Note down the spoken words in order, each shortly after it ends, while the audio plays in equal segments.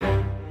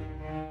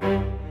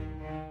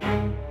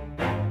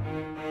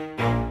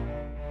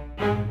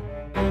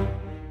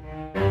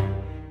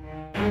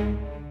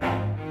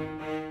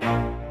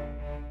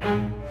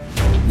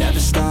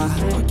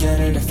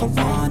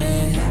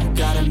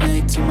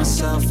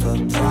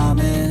a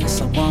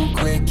promise. I won't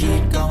quit,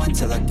 keep going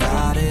till I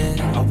got it.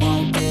 I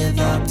won't give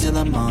up till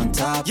I'm on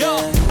top,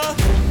 yeah.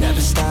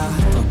 Never stop,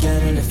 I'll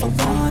get it if I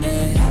want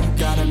it.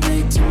 Gotta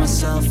make to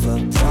myself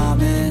a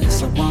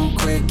promise. I won't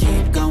quit,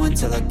 keep going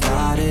till I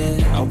got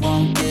it. I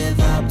won't give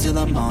up till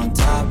I'm on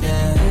top,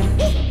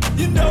 yeah.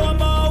 You know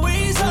I'm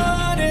always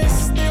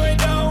honest. There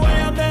ain't no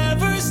way I'm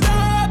ever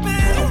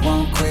stopping. I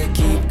won't quit,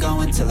 keep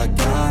going till I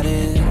got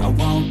it. I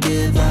won't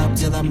give up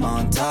till I'm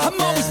on top.